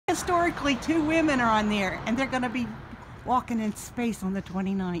Historically, 2 women are on there, and they're going to be walking in space on the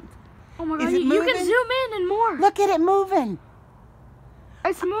 29th. Oh my God, Is it you can moving? zoom in and more. Look at it moving.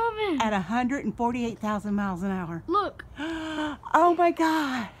 It's moving. At 148,000 miles an hour. Look. Oh my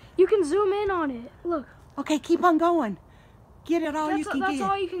God. You can zoom in on it. Look. Okay, keep on going. Get it all you can get. That's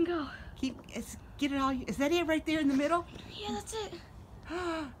all you can go. Get it all. Is that it right there in the middle? Yeah, that's it.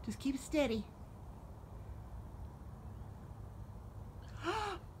 Just keep it steady.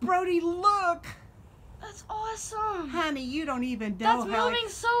 Brody, look. That's awesome. Honey, you don't even know That's how moving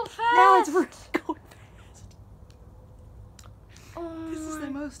so fast. Now it's really going fast. Oh, This is the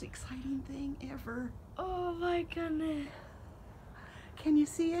most exciting thing ever. oh my goodness. Can you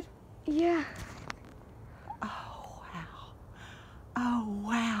see it? Yeah. Oh, wow. Oh,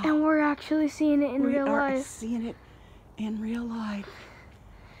 wow. And we're actually seeing it in real We are life. seeing it in real life.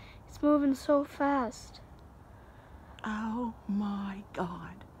 It's moving so fast. Oh, my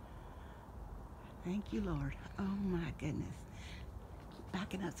God. Thank you, Lord. Oh, my goodness. Keep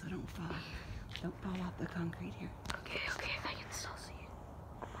backing up so I don't fall. Don't fall off the concrete here. Okay, I can still see it.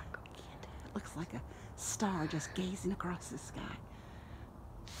 Oh my God. It looks like a star just gazing across the sky.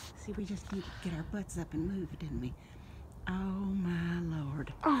 See, we just need to get our butts up and move, didn't we? Oh, my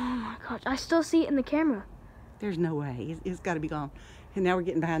Lord. Oh my gosh, I still see it in the camera. There's no way. It's got to be gone. And now we're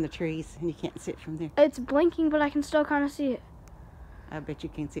getting behind the trees, and you can't see it from there. It's blinking, but I can still kind of see it. I bet you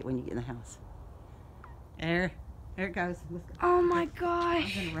can't see it when you get in the house. There it goes. Let's go. Oh my I'm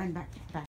gosh. going to run back.